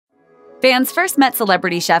Fans first met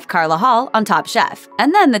celebrity chef Carla Hall on Top Chef,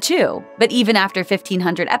 and then The Chew. But even after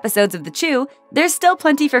 1,500 episodes of The Chew, there's still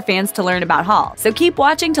plenty for fans to learn about Hall, so keep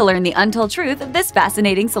watching to learn the untold truth of this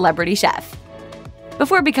fascinating celebrity chef.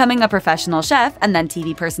 Before becoming a professional chef and then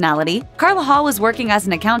TV personality, Carla Hall was working as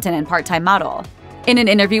an accountant and part-time model. In an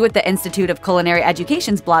interview with the Institute of Culinary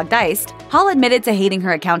Education's blog Diced, Hall admitted to hating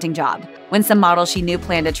her accounting job. When some models she knew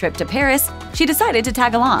planned a trip to Paris, she decided to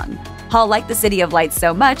tag along. Hall liked the City of Lights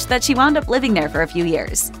so much that she wound up living there for a few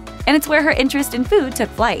years. And it's where her interest in food took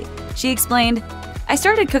flight. She explained, "I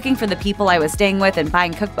started cooking for the people I was staying with and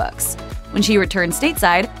buying cookbooks." When she returned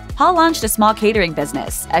stateside, Hall launched a small catering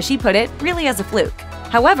business, as she put it, really as a fluke.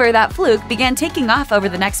 However, that fluke began taking off over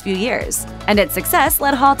the next few years, and its success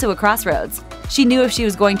led Hall to a crossroads. She knew if she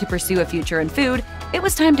was going to pursue a future in food, it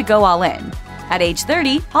was time to go all in. At age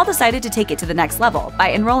 30, Hall decided to take it to the next level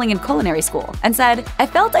by enrolling in culinary school and said, "I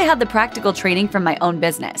felt I had the practical training from my own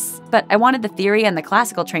business, but I wanted the theory and the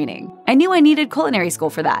classical training. I knew I needed culinary school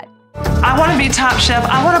for that." I want to be Top Chef.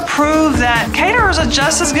 I want to prove that caterers are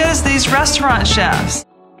just as good as these restaurant chefs.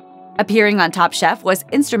 Appearing on Top Chef was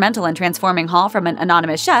instrumental in transforming Hall from an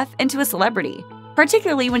anonymous chef into a celebrity,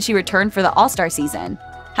 particularly when she returned for the All-Star season.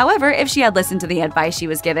 However, if she had listened to the advice she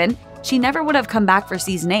was given, she never would have come back for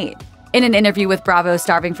season 8. In an interview with Bravo's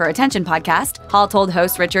Starving for Attention podcast, Hall told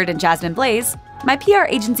hosts Richard and Jasmine Blaze, "My PR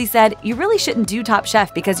agency said, you really shouldn't do Top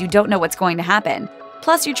Chef because you don't know what's going to happen.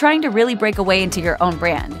 Plus, you're trying to really break away into your own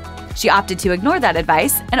brand." She opted to ignore that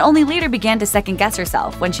advice and only later began to second-guess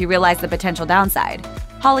herself when she realized the potential downside.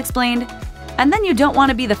 Hall explained, "And then you don't want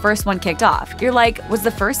to be the first one kicked off. You're like, was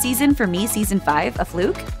the first season for me season 5 a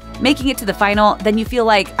fluke? Making it to the final, then you feel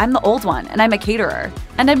like I'm the old one and I'm a caterer.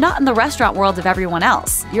 And I'm not in the restaurant world of everyone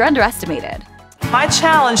else. You're underestimated." My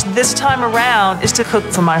challenge this time around is to cook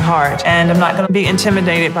from my heart, and I'm not going to be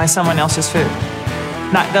intimidated by someone else's food.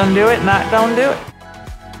 Not going to do it, not going to do it.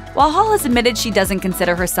 While Hall has admitted she doesn't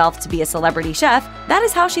consider herself to be a celebrity chef, that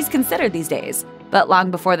is how she's considered these days. But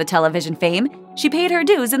long before the television fame, she paid her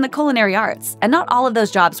dues in the culinary arts, and not all of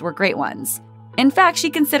those jobs were great ones. In fact, she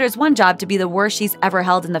considers one job to be the worst she's ever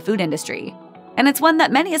held in the food industry. And it's one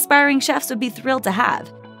that many aspiring chefs would be thrilled to have.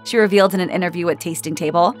 She revealed in an interview with Tasting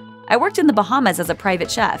Table, "I worked in the Bahamas as a private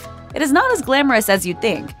chef. It is not as glamorous as you'd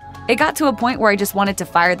think. It got to a point where I just wanted to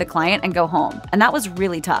fire the client and go home, and that was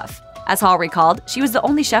really tough." As Hall recalled, she was the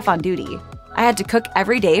only chef on duty. "I had to cook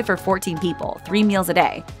every day for 14 people, 3 meals a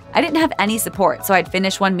day. I didn't have any support, so I'd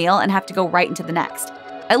finish one meal and have to go right into the next.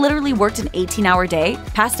 I literally worked an 18-hour day,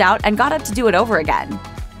 passed out, and got up to do it over again."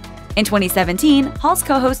 In 2017, Hall's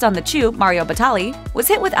co-host on The Chew, Mario Batali, was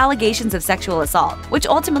hit with allegations of sexual assault, which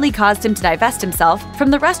ultimately caused him to divest himself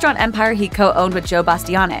from the restaurant empire he co-owned with Joe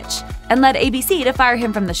Bastianich, and led ABC to fire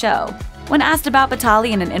him from the show. When asked about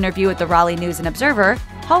Batali in an interview with the Raleigh News and Observer,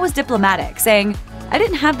 Hall was diplomatic, saying, "I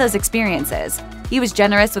didn't have those experiences. He was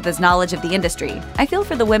generous with his knowledge of the industry. I feel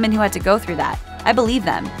for the women who had to go through that. I believe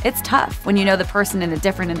them. It's tough when you know the person in a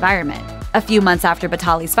different environment." A few months after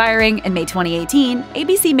Batali's firing, in May 2018,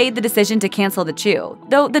 ABC made the decision to cancel The Chew,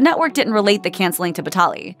 though the network didn't relate the canceling to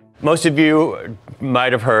Batali. Most of you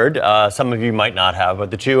might have heard, some of you might not have,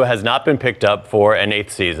 but The Chew has not been picked up for an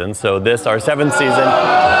 8th season, so this, our 7th season,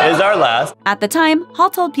 is our last. At the time, Hall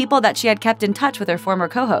told People that she had kept in touch with her former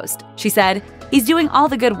co-host. She said, "He's doing all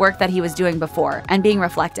the good work that he was doing before and being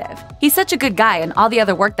reflective. He's such a good guy and all the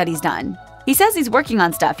other work that he's done. He says he's working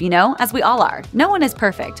on stuff, you know, as we all are. No one is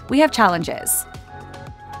perfect. We have challenges."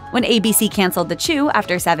 When ABC canceled The Chew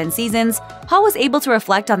after 7 seasons, Hall was able to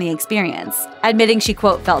reflect on the experience. Admitting she,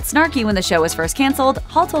 quote, felt snarky when the show was first canceled,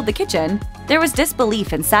 Hall told The Kitchen, "There was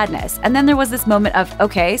disbelief and sadness, and then there was this moment of,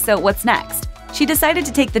 okay, so what's next?" She decided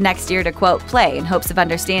to take the next year to, quote, play in hopes of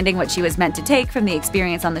understanding what she was meant to take from the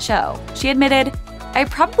experience on the show. She admitted, "I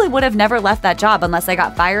probably would have never left that job unless I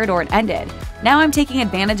got fired or it ended. Now I'm taking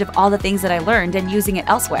advantage of all the things that I learned and using it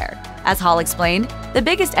elsewhere." As Hall explained, "The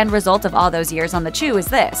biggest end result of all those years on The Chew is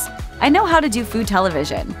this. I know how to do food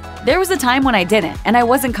television. There was a time when I didn't, and I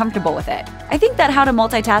wasn't comfortable with it. I think that how to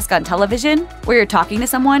multitask on television, where you're talking to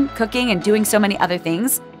someone, cooking, and doing so many other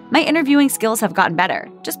things, my interviewing skills have gotten better,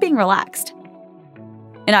 just being relaxed."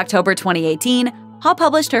 In October 2018, Hall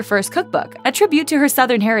published her first cookbook, a tribute to her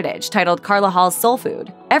Southern heritage titled Carla Hall's Soul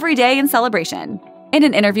Food, Every Day in Celebration. In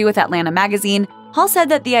an interview with Atlanta Magazine, Hall said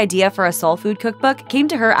that the idea for a soul food cookbook came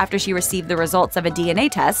to her after she received the results of a DNA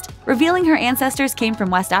test, revealing her ancestors came from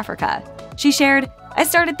West Africa. She shared, "I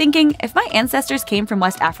started thinking, if my ancestors came from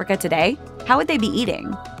West Africa today, how would they be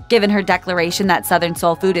eating?" Given her declaration that Southern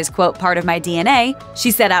soul food is, quote, part of my DNA,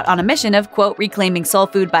 she set out on a mission of, quote, reclaiming soul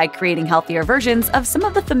food by creating healthier versions of some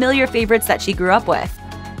of the familiar favorites that she grew up with.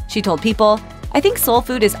 She told People, I think soul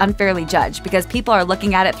food is unfairly judged because people are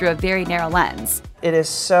looking at it through a very narrow lens. It is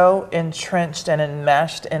so entrenched and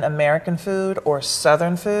enmeshed in American food or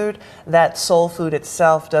Southern food that soul food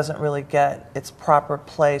itself doesn't really get its proper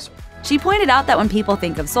place. She pointed out that when people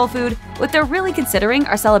think of soul food, what they're really considering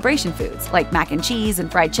are celebration foods like mac and cheese and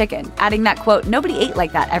fried chicken, adding that, quote, nobody ate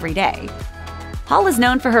like that every day. Hall is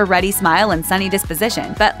known for her ready smile and sunny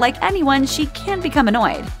disposition, but like anyone, she can become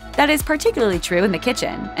annoyed. That is particularly true in the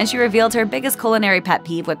kitchen, and she revealed her biggest culinary pet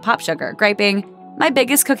peeve with pop sugar, griping, "My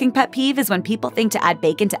biggest cooking pet peeve is when people think to add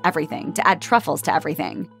bacon to everything, to add truffles to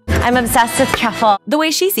everything. I'm obsessed with truffle." The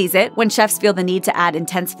way she sees it, when chefs feel the need to add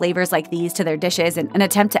intense flavors like these to their dishes in an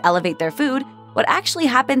attempt to elevate their food, what actually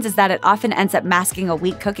happens is that it often ends up masking a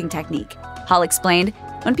weak cooking technique. Hall explained,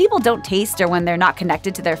 "When people don't taste or when they're not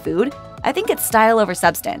connected to their food, I think it's style over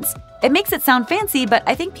substance. It makes it sound fancy, but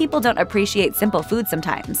I think people don't appreciate simple food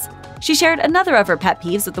sometimes." She shared another of her pet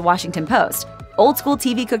peeves with the Washington Post, old-school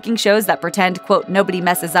TV cooking shows that pretend, quote, nobody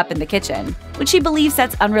messes up in the kitchen, which she believes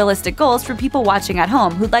sets unrealistic goals for people watching at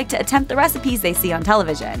home who'd like to attempt the recipes they see on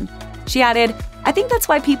television. She added, "I think that's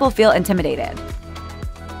why people feel intimidated."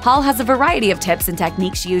 Hall has a variety of tips and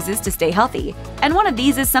techniques she uses to stay healthy, and one of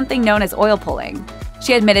these is something known as oil pulling.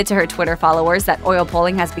 She admitted to her Twitter followers that oil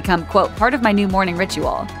pulling has become, quote, part of my new morning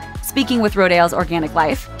ritual. Speaking with Rodale's Organic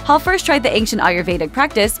Life, Hall first tried the ancient Ayurvedic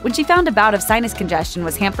practice when she found a bout of sinus congestion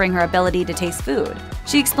was hampering her ability to taste food.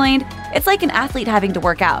 She explained, "It's like an athlete having to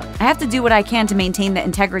work out. I have to do what I can to maintain the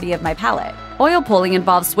integrity of my palate." Oil pulling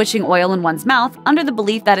involves switching oil in one's mouth under the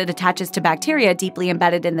belief that it attaches to bacteria deeply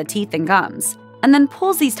embedded in the teeth and gums, and then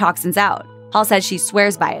pulls these toxins out. Hall said she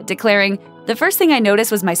swears by it, declaring, "The first thing I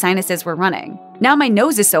noticed was my sinuses were running. Now my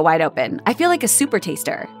nose is so wide open, I feel like a super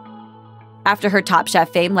taster." After her Top Chef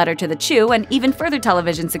fame led her to The Chew and even further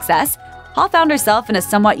television success, Hall found herself in a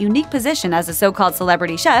somewhat unique position as a so-called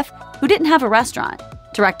celebrity chef who didn't have a restaurant.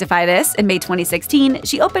 To rectify this, in May 2016,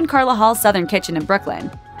 she opened Carla Hall's Southern Kitchen in Brooklyn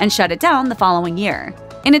and shut it down the following year.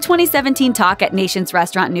 In a 2017 talk at Nation's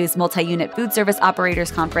Restaurant News Multi-Unit Food Service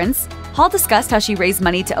Operators Conference, Hall discussed how she raised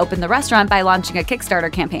money to open the restaurant by launching a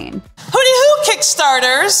Kickstarter campaign. Hooty-hoo,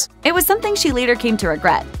 Kickstarters! It was something she later came to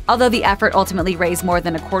regret. Although the effort ultimately raised more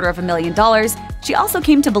than $250,000, she also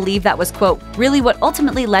came to believe that was, quote, really what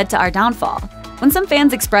ultimately led to our downfall. When some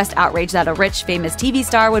fans expressed outrage that a rich, famous TV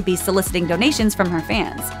star would be soliciting donations from her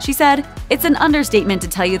fans, she said, "It's an understatement to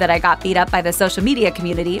tell you that I got beat up by the social media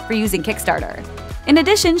community for using Kickstarter." In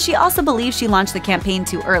addition, she also believes she launched the campaign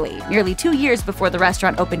too early, nearly 2 years before the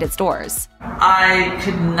restaurant opened its doors. I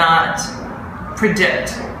could not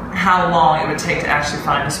predict how long it would take to actually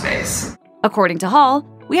find a space. According to Hall,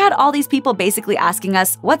 we had all these people basically asking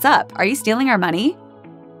us, "What's up? Are you stealing our money?"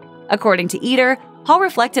 According to Eater, Hall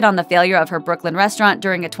reflected on the failure of her Brooklyn restaurant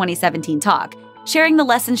during a 2017 talk, sharing the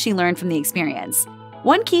lessons she learned from the experience.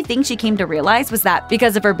 One key thing she came to realize was that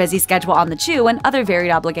because of her busy schedule on The Chew and other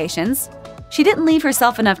varied obligations, she didn't leave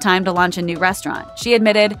herself enough time to launch a new restaurant. She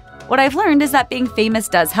admitted, "What I've learned is that being famous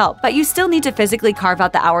does help, but you still need to physically carve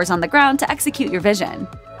out the hours on the ground to execute your vision.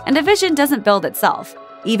 And a vision doesn't build itself.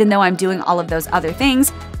 Even though I'm doing all of those other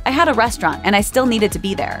things, I had a restaurant and I still needed to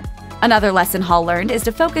be there." Another lesson Hall learned is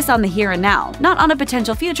to focus on the here and now, not on a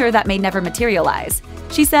potential future that may never materialize.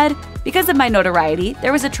 She said, "Because of my notoriety,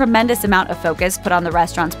 there was a tremendous amount of focus put on the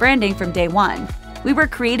restaurant's branding from day one. We were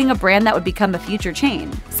creating a brand that would become a future chain,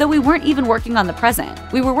 so we weren't even working on the present,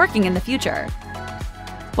 we were working in the future."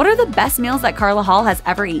 What are the best meals that Carla Hall has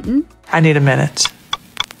ever eaten? I need a minute.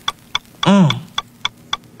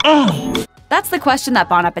 That's the question that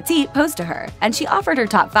Bon Appetit posed to her, and she offered her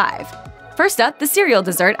top 5. First up, the cereal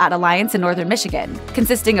dessert at Alliance in northern Michigan,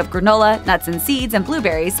 consisting of granola, nuts and seeds, and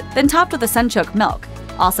blueberries, then topped with a sunchoke milk.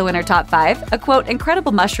 Also in her top 5, a quote,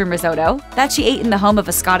 incredible mushroom risotto that she ate in the home of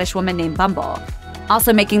a Scottish woman named Bumble.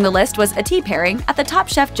 Also making the list was a tea pairing at the Top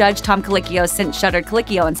Chef judge Tom Colicchio's Since Shuttered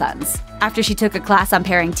Colicchio & Sons, after she took a class on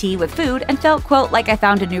pairing tea with food and felt, quote, like I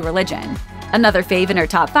found a new religion. Another fave in her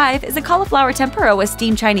top 5 is a cauliflower tempura with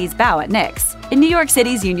steamed Chinese bao at Nick's, in New York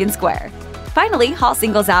City's Union Square. Finally, Hall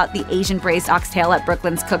singles out the Asian braised oxtail at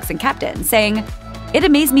Brooklyn's Cooks and Captains, saying, "It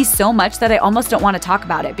amazed me so much that I almost don't want to talk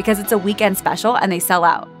about it because it's a weekend special and they sell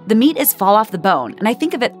out. The meat is fall off the bone, and I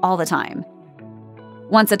think of it all the time."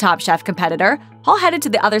 Once a Top Chef competitor, Hall headed to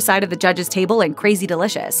the other side of the judges' table in Crazy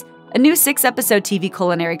Delicious, a new 6-episode TV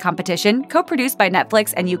culinary competition co-produced by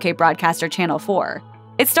Netflix and UK broadcaster Channel 4.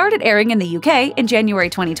 It started airing in the UK in January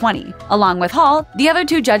 2020. Along with Hall, the other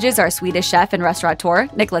 2 judges are Swedish chef and restaurateur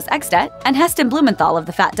Nicholas Ekstedt and Heston Blumenthal of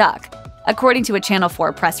The Fat Duck. According to a Channel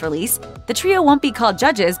 4 press release, the trio won't be called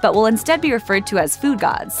judges but will instead be referred to as food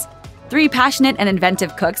gods. Three passionate and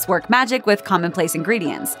inventive cooks work magic with commonplace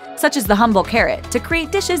ingredients, such as the humble carrot, to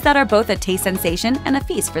create dishes that are both a taste sensation and a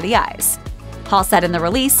feast for the eyes. Hall said in the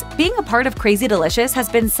release, "Being a part of Crazy Delicious has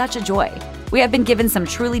been such a joy. We have been given some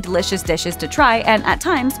truly delicious dishes to try, and at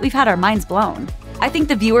times, we've had our minds blown. I think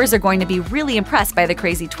the viewers are going to be really impressed by the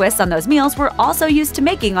crazy twists on those meals we're also used to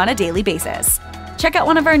making on a daily basis." Check out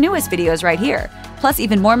one of our newest videos right here. Plus,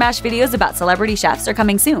 even more MASH videos about celebrity chefs are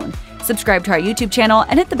coming soon. Subscribe to our YouTube channel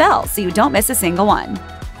and hit the bell so you don't miss a single one.